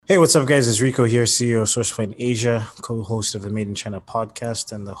Hey, what's up, guys? It's Rico here, CEO of SourceFind Asia, co-host of the Made in China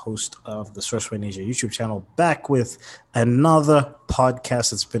podcast, and the host of the SourceFind Asia YouTube channel. Back with another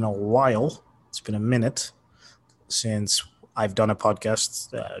podcast. It's been a while. It's been a minute since I've done a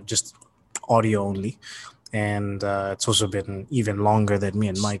podcast, just audio only, and it's also been even longer that me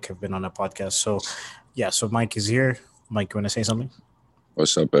and Mike have been on a podcast. So Mike is here. Mike, you want to say something?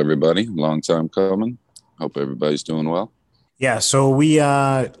 What's up, everybody? Long time coming. Hope everybody's doing well. Yeah, so we're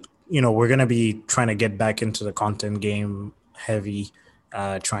going to be trying to get back into the content game heavy,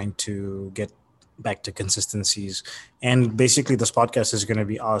 trying to get back to consistencies. And basically this podcast is going to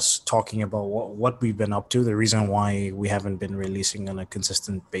be us talking about what we've been up to, the reason why we haven't been releasing on a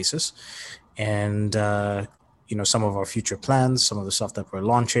consistent basis, and, some of our future plans, some of the stuff that we're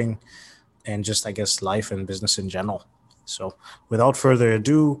launching, and just, I guess, life and business in general. So without further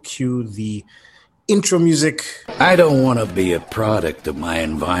ado, cue the intro music. I don't want to be a product of my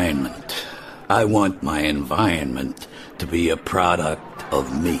environment. I want my environment to be a product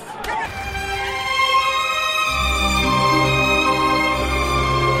of me.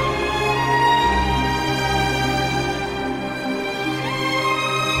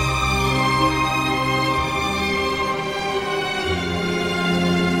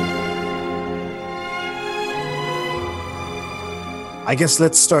 I guess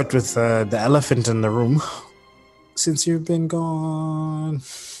let's start with the elephant in the room. Since you've been gone,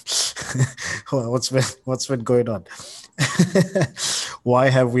 what's been going on? Why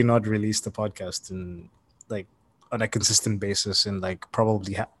have we not released the podcast on a consistent basis in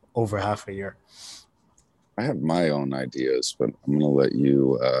probably over half a year? I have my own ideas, but I'm gonna let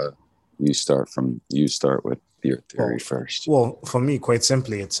you start with your theory first. Well, for me, quite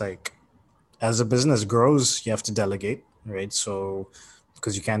simply, it's as a business grows, you have to delegate. Right. So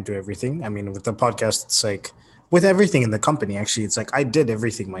because you can't do everything. I mean, with the podcast, it's with everything in the company, actually, it's I did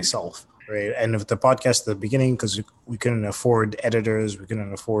everything myself. Right. And with the podcast at the beginning, because we couldn't afford editors, we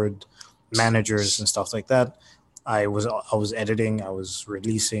couldn't afford managers and stuff like that. I was editing, I was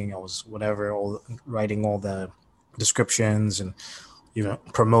releasing, I was writing all the descriptions and,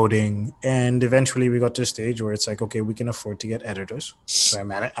 promoting. And eventually we got to a stage where it's okay, we can afford to get editors. So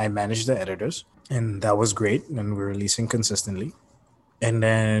I managed the editors. And that was great, and we're releasing consistently. And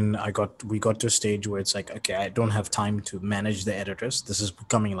then we got to a stage where it's okay, I don't have time to manage the editors. This is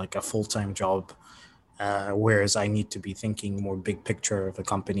becoming a full-time job, whereas I need to be thinking more big picture of the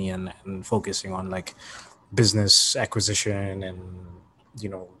company and focusing on business acquisition and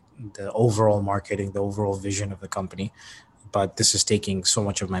the overall marketing, the overall vision of the company. But this is taking so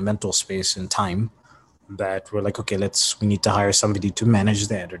much of my mental space and time that we're okay, we need to hire somebody to manage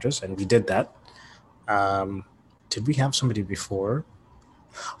the editors, and we did that. Did we have somebody before?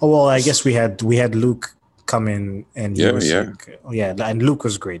 Oh, well, I guess we had Luke come in, and and Luke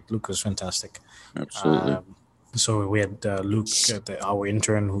was great. Luke was fantastic. Absolutely. So we had Luke, our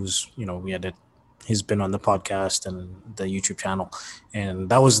intern, who's he's been on the podcast and the YouTube channel, and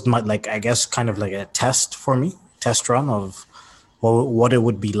that was I guess kind of a test run of what it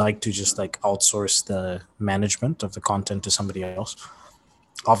would be like to just outsource the management of the content to somebody else.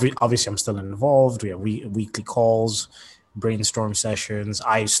 Obviously, I'm still involved. We have weekly calls, brainstorm sessions.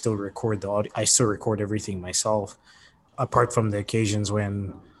 I still record the audio. I still record everything myself, apart from the occasions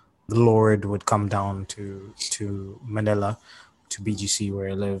when the Lord would come down to Manila, to BGC where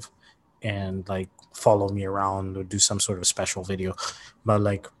I live, and follow me around or do some sort of special video.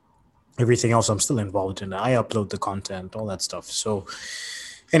 But everything else, I'm still involved in. I upload the content, all that stuff. So,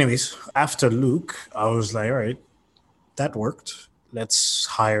 anyways, after Luke, I was all right, that worked. Let's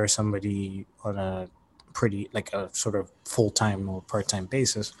hire somebody on a pretty a sort of full-time or part-time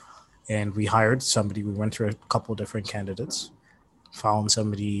basis. And we hired somebody. We went through a couple different candidates, found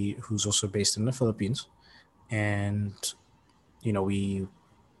somebody who's also based in the Philippines. And, we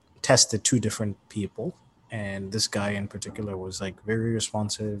tested two different people. And this guy in particular was very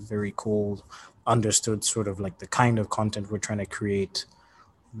responsive, very cool, understood sort of the kind of content we're trying to create,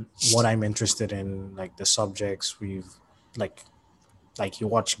 what I'm interested in, the subjects we've you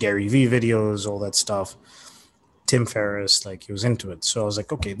watch Gary Vee videos, all that stuff. Tim Ferriss, he was into it. So I was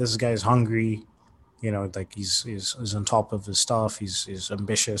okay, this guy's hungry, he's on top of his stuff. He's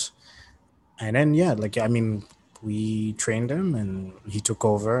ambitious. And then, we trained him and he took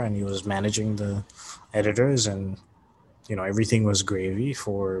over and he was managing the editors, and, everything was gravy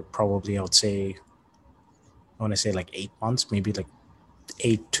for probably, I want to say 8 months, maybe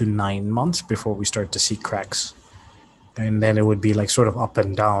 8 to 9 months before we start to see cracks. And then it would be sort of up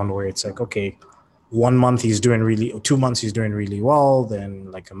and down, where it's okay, 1 month 2 months he's doing really well, then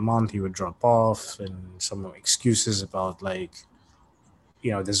a month he would drop off, and some excuses about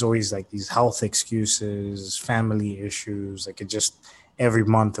there's always like these health excuses, family issues. Like it just every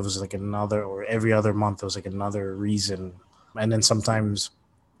month it was like another, or every other month it was like another reason, and then sometimes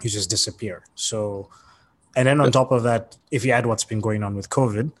you just disappear. So, and then on top of that, if you add what's been going on with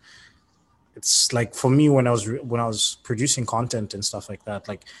COVID, it's like for me when I was producing content and stuff like that,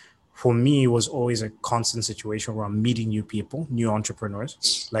 like for me it was always a constant situation where I'm meeting new people, new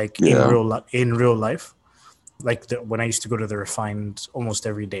entrepreneurs, like in real life. Like when I used to go to the Refined almost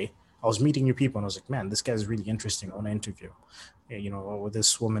every day, I was meeting new people and I was like, man, this guy's really interesting. I want to interview. Or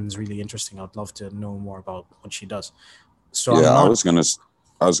this woman's really interesting. I'd love to know more about what she does. So yeah, I was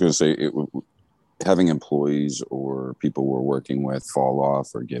gonna say having employees or people we're working with fall off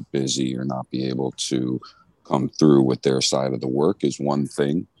or get busy or not be able to come through with their side of the work is one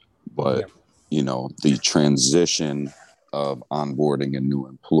thing, but the transition of onboarding a new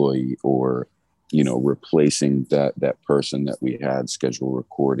employee or replacing that person that we had scheduled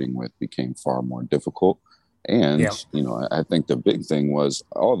recording with became far more difficult. And I think the big thing was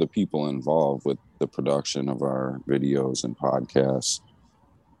all the people involved with the production of our videos and podcasts.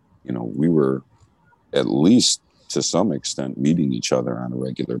 We were at least to some extent meeting each other on a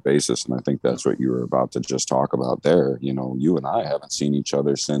regular basis. And I think that's what you were about to just talk about there. You and I haven't seen each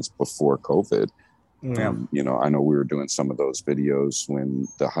other since before COVID. Yeah. I know we were doing some of those videos when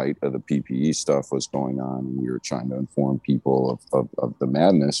the height of the PPE stuff was going on and we were trying to inform people of the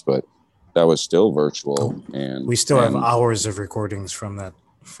madness, but that was still virtual. And we still have hours of recordings from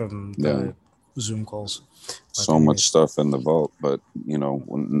the Zoom calls. So much stuff in the vault, but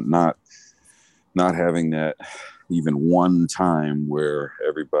not having that even one time where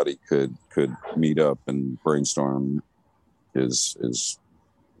everybody could meet up and brainstorm is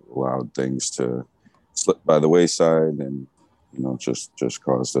allowed things to slip by the wayside and just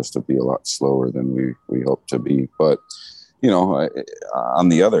caused us to be a lot slower than we hope to be. But on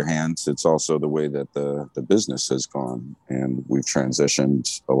the other hand, it's also the way that the business has gone, and we've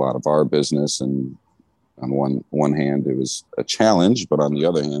transitioned a lot of our business. And on one hand, it was a challenge, but on the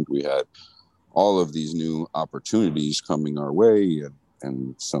other hand, we had all of these new opportunities coming our way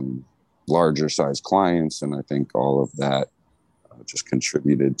and some larger size clients. And I think all of that just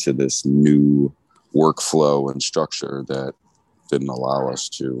contributed to this new workflow and structure that didn't allow us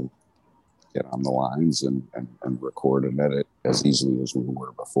to get on the lines and record and edit as easily as we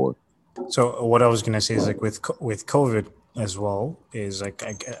were before. So what I was going to say is like with COVID as well is like,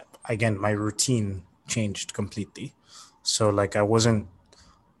 again, my routine changed completely. So like I wasn't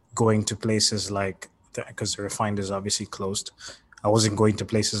going to places like, because the Refined is obviously closed. I wasn't going to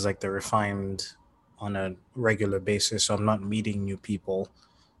places like the Refined on a regular basis. So I'm not meeting new people.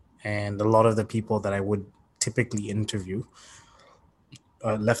 And a lot of the people that I would typically interview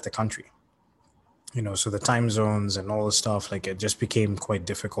left the country. So the time zones and all the stuff, like it just became quite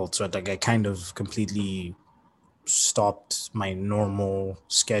difficult. So like I kind of completely stopped my normal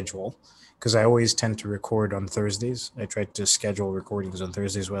schedule because I always tend to record on Thursdays. I try to schedule recordings on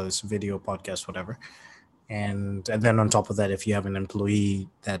Thursdays, whether it's video, podcast, whatever. And then on top of that, if you have an employee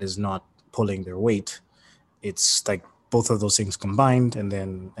that is not pulling their weight, it's like both of those things combined. And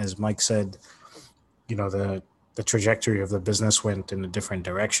then as Mike said, the trajectory of the business went in a different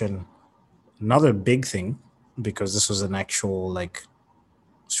direction. Another big thing, because this was an actual like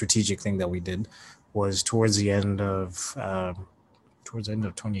strategic thing that we did, was towards the end of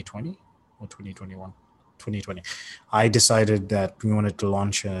 2020 or 2021, 2020, I decided that we wanted to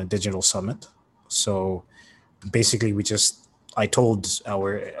launch a digital summit. So basically I told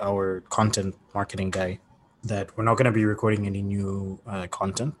our content marketing guy that we're not going to be recording any new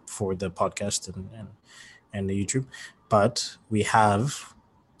content for the podcast and the YouTube, but we have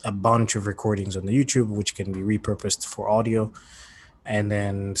a bunch of recordings on the YouTube, which can be repurposed for audio. And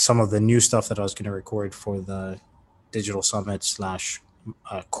then some of the new stuff that I was going to record for the digital summit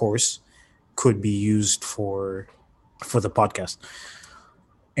 / course could be used for the podcast.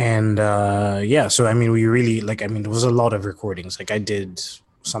 And so I mean, we really there was a lot of recordings. Like I did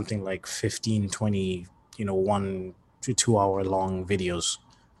something like 15, 20, 1 to 2 hour long videos,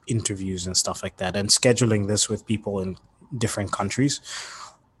 interviews and stuff like that. And scheduling this with people in different countries,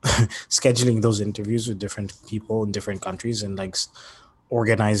 scheduling those interviews with different people in different countries and like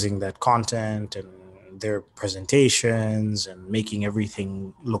organizing that content and their presentations and making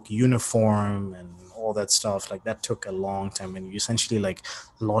everything look uniform and all that stuff, like that took a long time, and you essentially like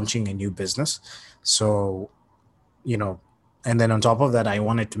launching a new business. So and then on top of that, I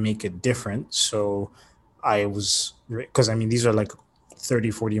wanted to make it different. So I was, because I mean these are like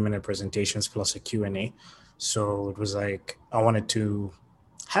 30-40 minute presentations plus a Q&A. So it was like I wanted to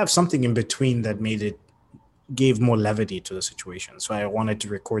have something in between that made it gave more levity to the situation. So I wanted to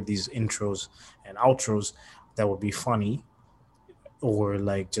record these intros and outros that would be funny or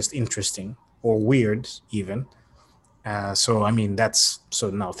like just interesting or weird even. So I mean so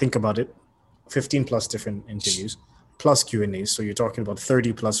now think about it, 15 plus different interviews plus Q&As. So you're talking about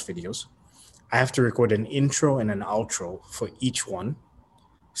 30 plus videos. I have to record an intro and an outro for each one.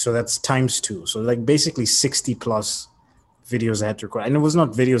 So that's times 2. So like basically 60 plus videos I had to record. And it was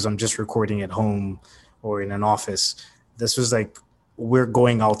not videos I'm just recording at home or in an office. This was like we're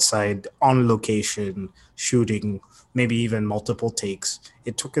going outside on location, shooting, maybe even multiple takes.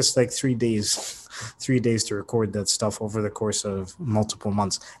 It took us like 3 days, 3 days to record that stuff over the course of multiple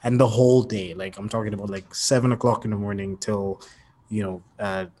months. And the whole day, like I'm talking about like 7 o'clock in the morning till,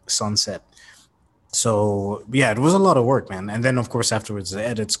 sunset. So yeah, it was a lot of work, man. And then of course afterwards the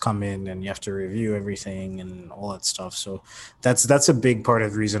edits come in and you have to review everything and all that stuff. So that's a big part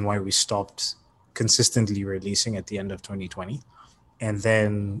of the reason why we stopped consistently releasing at the end of 2020. And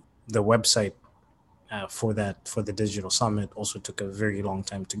then the website for the digital summit also took a very long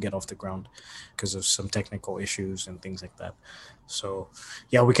time to get off the ground because of some technical issues and things like that. So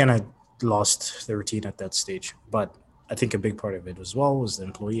yeah, we kind of lost the routine at that stage. But I think a big part of it as well was the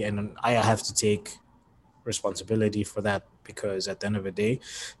employee, and I have to take responsibility for that because at the end of the day,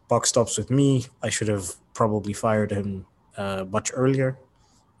 buck stops with me. I should have probably fired him much earlier.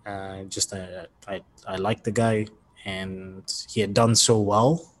 I like the guy, and he had done so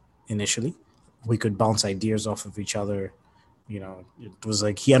well initially. We could bounce ideas off of each other. It was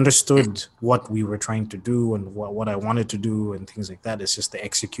like he understood what we were trying to do and what I wanted to do and things like that. It's just the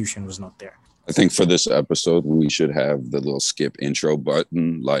execution was not there. I think for this episode, we should have the little skip intro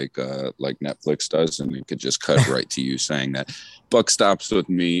button like Netflix does, and it could just cut right to you saying that buck stops with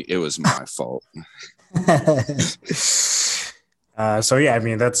me. It was my fault. So yeah, I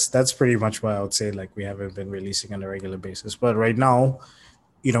mean that's pretty much why I would say like we haven't been releasing on a regular basis. But right now,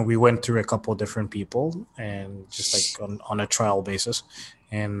 we went through a couple different people and just like on a trial basis,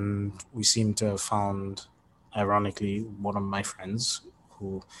 and we seem to have found, ironically, one of my friends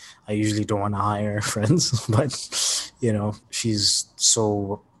who I usually don't want to hire friends, but she's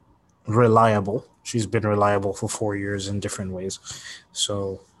so reliable. She's been reliable for 4 years in different ways.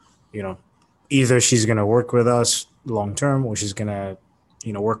 So, either she's going to work with us long term or she's going to,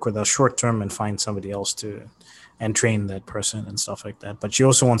 work with us short term and find somebody else and train that person and stuff like that. But she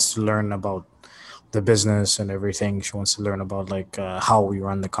also wants to learn about the business and everything. She wants to learn about like how we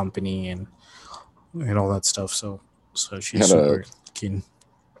run the company and all that stuff. So she's super keen.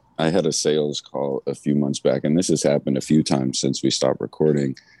 I had a sales call a few months back, and this has happened a few times since we stopped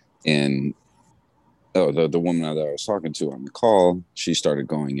recording. And the woman that I was talking to on the call, she started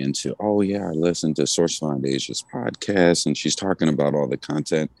going into, oh yeah, I listened to SourceFind Asia's podcast, and she's talking about all the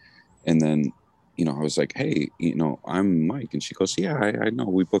content. And then, I was like, hey, I'm Mike. And she goes, yeah, I know,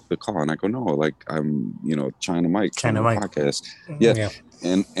 we booked the call. And I go, no, like I'm, China Mike from the podcast. Yeah.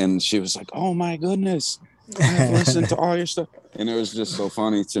 And she was like, oh my goodness, I've listened to all your stuff. And it was just so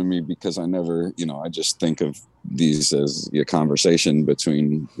funny to me because I never, I just think of these as a conversation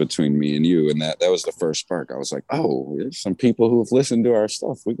between me and you. And that was the first spark. I was like, oh, there's some people who have listened to our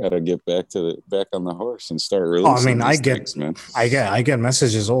stuff. We got to get back on the horse and start releasing things, man. I get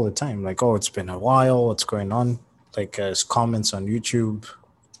messages all the time. Like, oh, it's been a while. What's going on? Like comments on YouTube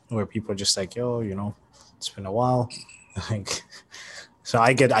where people are just like, yo, it's been a while. Like, so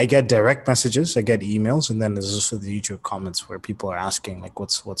I get direct messages, I get emails, and then there's also the YouTube comments where people are asking like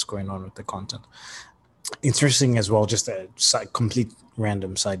what's going on with the content. Interesting as well, just a complete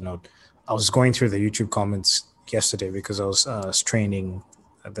random side note. I was going through the YouTube comments yesterday because I was training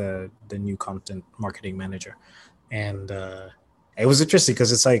the new content marketing manager, and it was interesting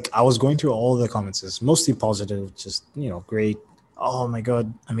because it's like I was going through all the comments. It's mostly positive, just great. Oh my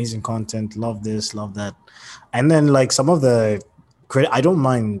god, amazing content, love this, love that. And then like some of the I don't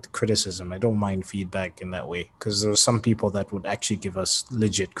mind criticism. I don't mind feedback in that way because there are some people that would actually give us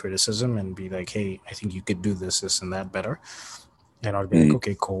legit criticism and be like, hey, I think you could do this and that better. And I'd be like,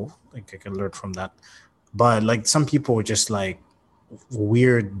 okay, cool. Like I can learn from that. But like some people were just like,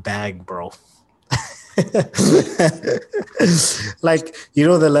 weird bag, bro. Like,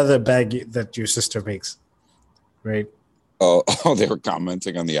 the leather bag that your sister makes, right? Oh, they were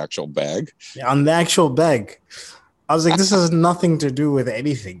commenting on the actual bag? Yeah, on the actual bag. I was like, this has nothing to do with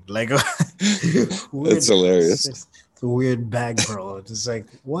anything. Like, it's hilarious. It's a weird bag, bro. It's like,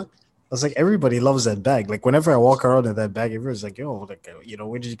 what? I was like, everybody loves that bag. Like, whenever I walk around in that bag, everyone's like, yo, like,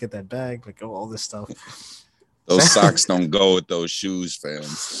 where did you get that bag? Like, all this stuff. Those socks don't go with those shoes, fam.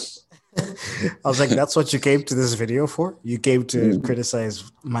 I was like, that's what you came to this video for? You came to criticize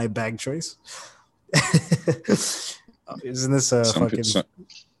my bag choice? Isn't this a fucking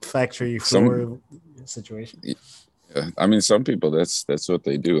factory floor situation? Yeah. I mean, some people that's what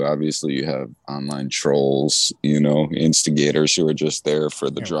they do. Obviously, you have online trolls, instigators who are just there for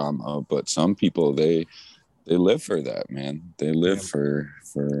the drama. But some people they live for that, man. They live for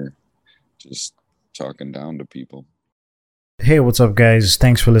just talking down to people. Hey, what's up, guys?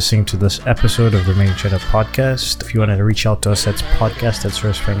 Thanks for listening to this episode of the Made in China podcast. If you want to reach out to us, that's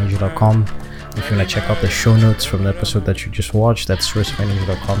podcast@sourcefinancial.com. If you want to check out the show notes from the episode that you just watched, that's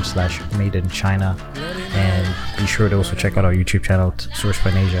sourcefinancial.com/madeinchina. And be sure to also check out our YouTube channel, Source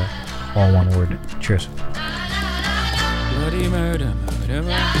Financial, all one word. Cheers. Bloody murder, murder,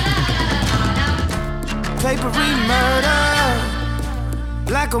 papery murder,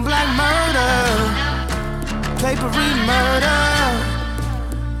 black on black murder, papery murder,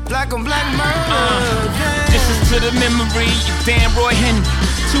 black on black murder. This is to the memory of Dan Roy Henry.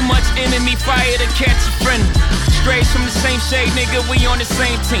 Too much enemy fire to catch a friend. Strays from the same shade, nigga, we on the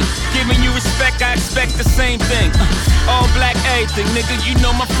same team. Giving you respect, I expect the same thing. All black everything, nigga, you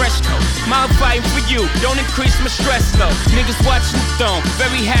know my fresh coat. My fighting for you, don't increase my stress though. Niggas watching the throne,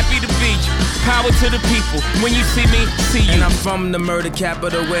 very happy to be you. Power to the people, when you see me, see you. And I'm from the murder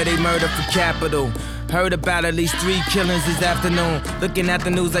capital, where they murder for capital. Heard about at least 3 killings this afternoon. Looking at the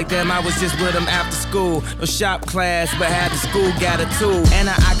news like them, I was just with them after school. No shop class, but had the school got a tool. And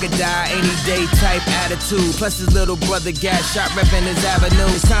I could die any day type attitude. Plus his little brother got shot repping his avenue.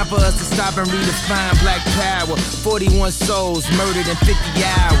 It's time for us to stop and redefine black power. 41 souls murdered in 50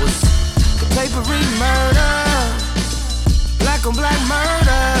 hours. The papery murder, black on black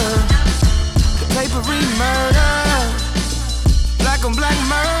murder. The papery murder, black on black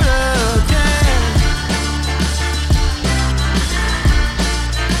murder. Yeah.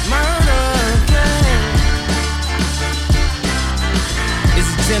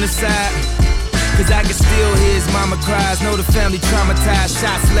 Genocide, cause I can still hear his mama cries. Know the family traumatized,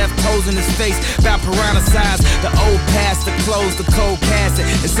 shots left holes in his face, about piranha size. The old pastor closed the cold casket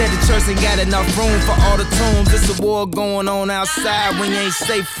and said the church ain't got enough room for all the tombs. It's a war going on outside when you ain't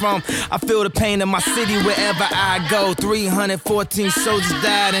safe from. I feel the pain in my city wherever I go. 314 soldiers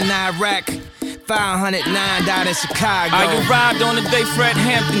died in Iraq, 509 died in Chicago. I arrived on the day Fred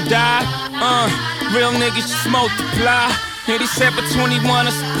Hampton died. Real niggas just multiply. 87 for 21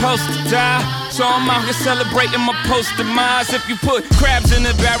 are supposed to die. So I'm out here celebrating my post-demise. If you put crabs in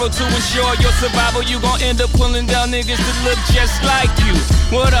the barrel to ensure your survival, you gon' end up pulling down niggas that look just like you.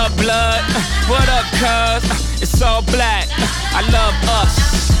 What up, blood? What up, cuz? It's all black. I love us.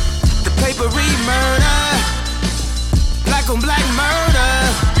 The papery murder, black on black murder.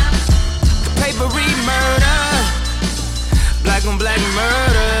 The papery murder, black on black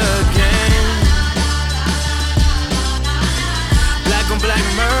murder again. Black on black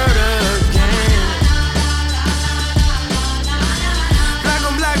murder again. Black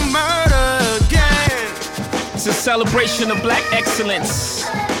on black murder again. It's a celebration of black excellence.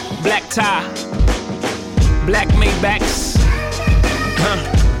 Black tie, black Maybachs.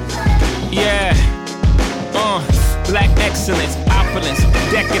 Yeah. Black excellence, opulence,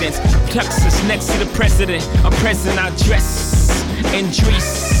 decadence. Tuxus next to the president. I'm present, I dress in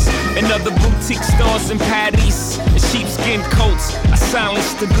Drees. And other boutique stores in Paris. And sheepskin coats, I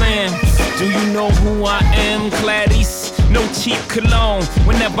silence the glam. Do you know who I am, Clarice? No cheap cologne,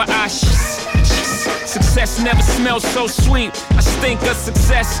 whenever I success never smells so sweet. I stink of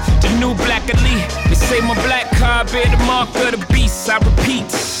success, the new black elite. They say my black card bear the mark of the beast. I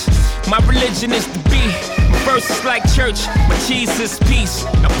repeat, my religion is the beat. My verse is like church, my cheese is peace.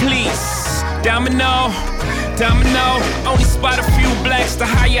 Now please, domino, only spot a few blacks the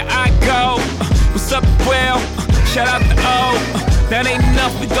higher I go. What's up, well, shout out to O. That ain't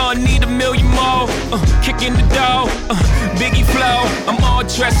enough, we gon' need 1 million more. Kicking the door, Biggie flow. I'm all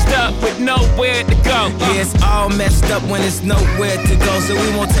dressed up with nowhere to go. Yeah, it's all messed up when it's nowhere to go. So we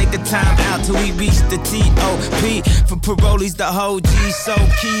won't take the time out till we reach the T.O.P. For parolees, the whole G. So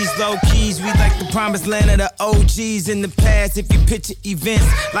keys, low keys. We like the promised land of the OGs in the past. If you picture events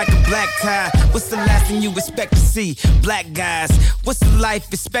like a black tie, what's the last thing you expect to see? Black guys. What's the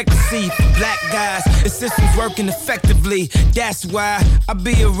life expectancy for black guys? The system's working effectively. That's why I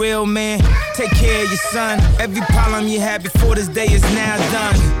be a real man. Take care of your son. Every problem you had before this day is now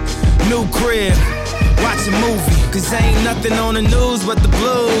done. New crib, watch a movie. Cause ain't nothing on the news but the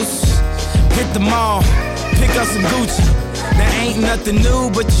blues. Hit the mall, pick up some Gucci. There ain't nothing new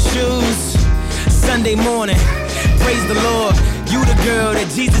but your shoes. Sunday morning, praise the Lord. You the girl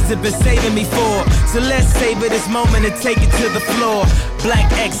that Jesus has been saving me for. So let's savor this moment and take it to the floor.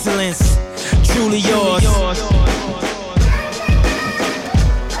 Black excellence, truly yours.